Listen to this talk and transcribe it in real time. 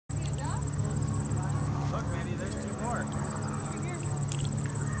more.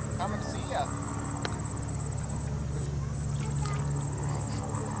 Coming to see ya.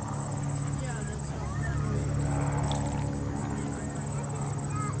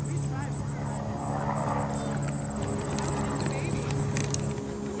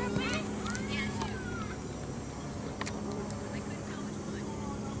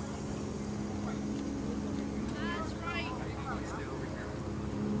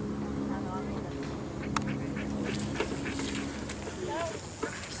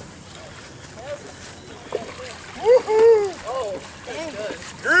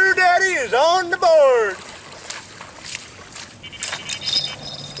 Drew Daddy is on the board.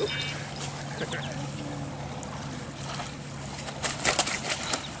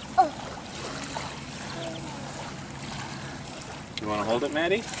 You want to hold it,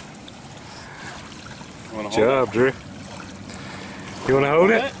 Maddie? Good job, Drew. You want to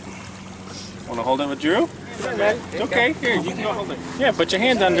hold it? Want to hold it with Drew? It's okay. Here, you can go hold it. Yeah, put your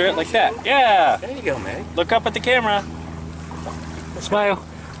hand under it like that. Yeah. There you go, Maddie. Look up at the camera. Smile.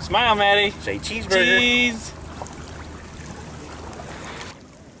 Smile, Maddie. Say cheeseburger. Cheese.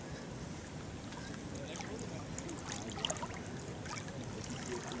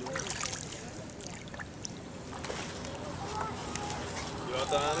 You want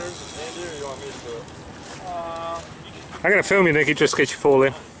the honors, Andy, or you want me to do it? I'm going to film you, Nikki, just in case you fall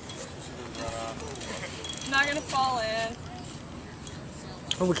in. Not gonna fall in.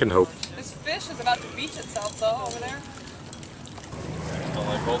 Well, we can hope. This fish is about to beach itself though over there. Don't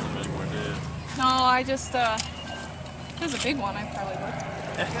like both of them anymore, do you? No, I just if it was a big one I probably would.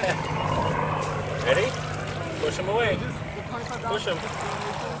 Ready? Push him away. Push him.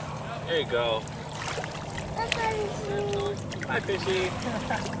 There you go. Hi, fishy.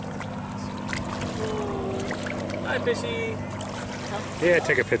 Hi, fishy. Yeah,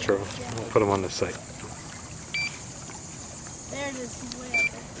 take a picture of him. We'll put him on the site. There it is. He's way up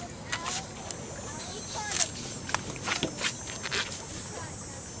there.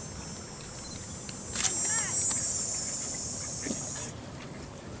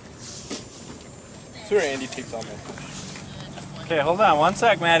 That's where Andy takes all my fish. Okay, hold on. 1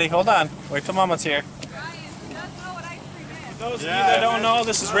 sec, Maddie. Hold on. Wait till Mama's here. For those of you that don't know,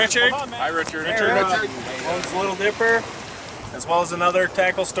 this is Richard. Hi, Richard. Richard owns Little Dipper, as well as another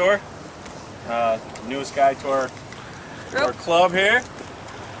tackle store. Newest guy to our club here.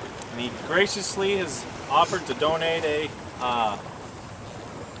 And he graciously has offered to donate a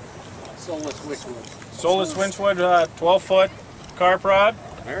Soulless Witchwood. Soulless Winchwood 12-foot carp rod.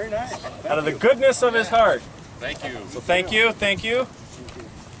 Very nice. Out of the goodness of his heart. Thank you. So thank you.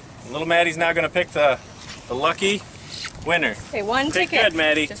 And little Maddie's now going to pick the lucky winner. Okay, one Pick ticket. good,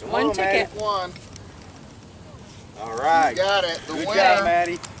 Maddie. Just one ticket. One. All right. You got it. The winner. Job,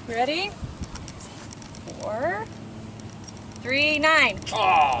 Maddie. Ready? 4, 3, 9.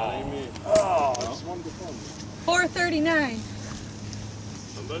 Oh. That's wonderful. 439.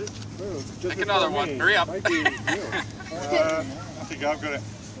 Somebody? Take another one. Hurry up. I think I'm gonna.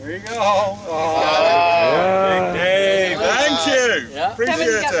 There you go. Yeah. Hey, thank you. Yeah. Appreciate Kevin,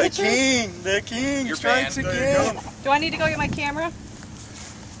 you got it. pictures? The king Your strikes band. again. Do I need to go get my camera?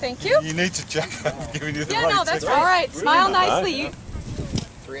 Thank you. You need to check. I'm giving you the Yeah, right no, that's ticket. all right. Smile nicely. You.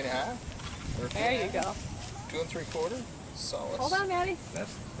 3.5. There you go. 2 3/4. Solid. Hold on, Maddie.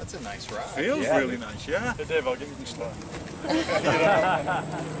 That's a nice ride. Feels really nice, yeah. Hey, Dave, I'll give you the stuff.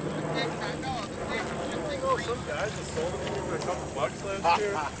 Some guys just sold it to me for a couple bucks last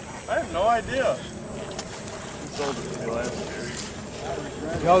year. I have no idea. He sold it to me last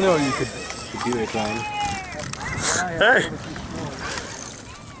year. Y'all know you could do it, Ryan. Hey.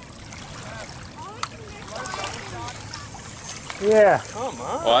 Yeah. Come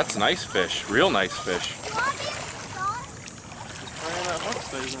on. Oh, that's nice fish. Real nice fish.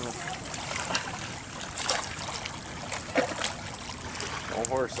 Don't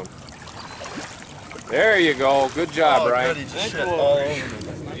horse him. There you go. Good job, Ryan.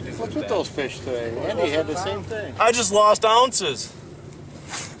 What's with those fish today? Andy had the same thing. I just lost ounces.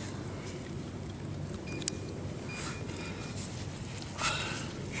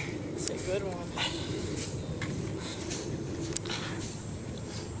 It's a good one.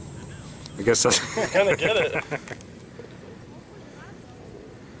 I guess that's Gonna get it.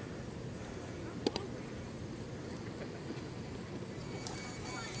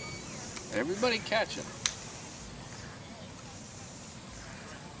 Everybody catch him.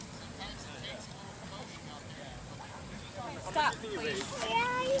 Stop,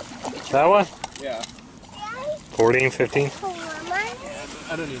 please. that one? Yeah. 14, 15?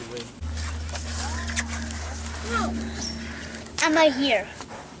 I don't need to wait. I'm right here.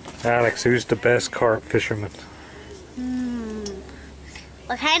 Alex, who's the best carp fisherman?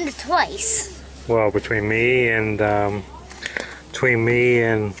 Well, kind of twice. Well, between me and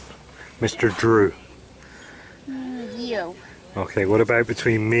Mr. Drew. You. Okay, what about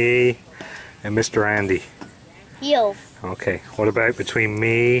between me and Mr. Andy? You. Okay, what about between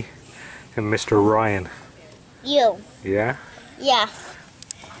me and Mr. Ryan? You. Yeah? Yeah.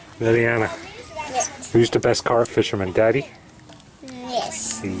 Liliana, Yes. who's the best carp fisherman, Daddy?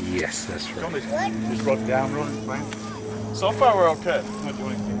 Yes. Yes, that's right. Just run down, running, fine. So far we're okay. Not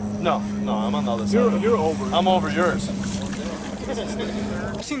doing anything. No, I'm on the other side. You're over. I'm over yours.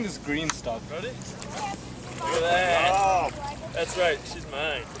 I've seen this green stuff. Ready? Look at that. Oh, That's right, she's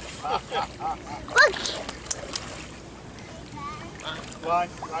mine. Look.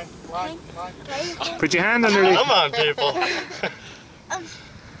 line. Put your hand underneath. Come on, people.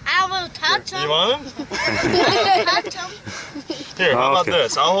 I will touch him. You want him? I will touch him. Here, how about Okay.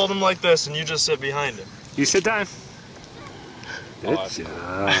 this? I'll hold him like this and you just sit behind him. You sit down. Good Awesome. job.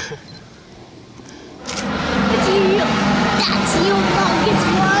 That's you. That's you, longest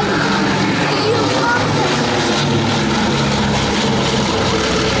one. You longest.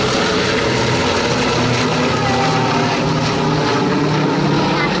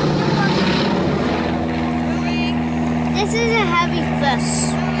 This is a heavy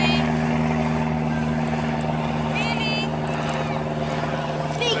fish.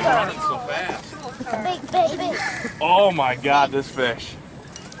 Bigger. So fast. Big. Oh my God, this fish.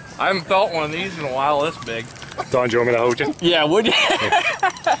 I haven't felt one of these in a while this big. Don, do you want me to hold you? Yeah, would you?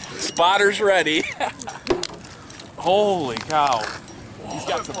 Spotter's ready. Holy cow. He's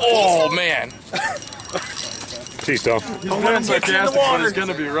got some. Oh man. Jeez, Don. He's being sarcastic, but he's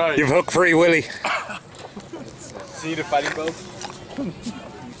gonna be right. You've hooked free, Willie. See the fighting boat?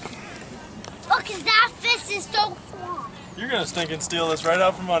 Look, that fish is so strong. You're gonna stinking steal this right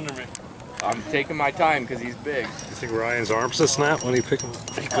out from under me. I'm taking my time because he's big. You think Ryan's arms will snap when he pick him up?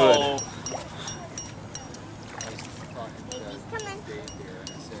 He could. Oh, Baby's coming.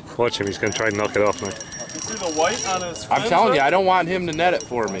 Watch him, he's going to try and knock it off now. you see the white on his fin? I'm telling you, I don't want him to net it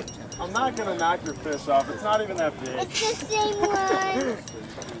for me. I'm not gonna knock your fish off. It's not even that big. It's the same one.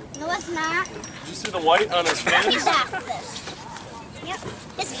 No, it's not. Did you see the white on his Look fins? at that fish. Yep.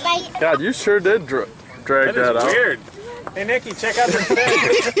 It's bite. God, you sure did drag That that is out. weird. Hey Nicky, check out this fin.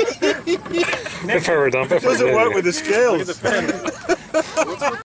 Bit further, Don. Bit further. Doesn't work with the scales. Look at the fin.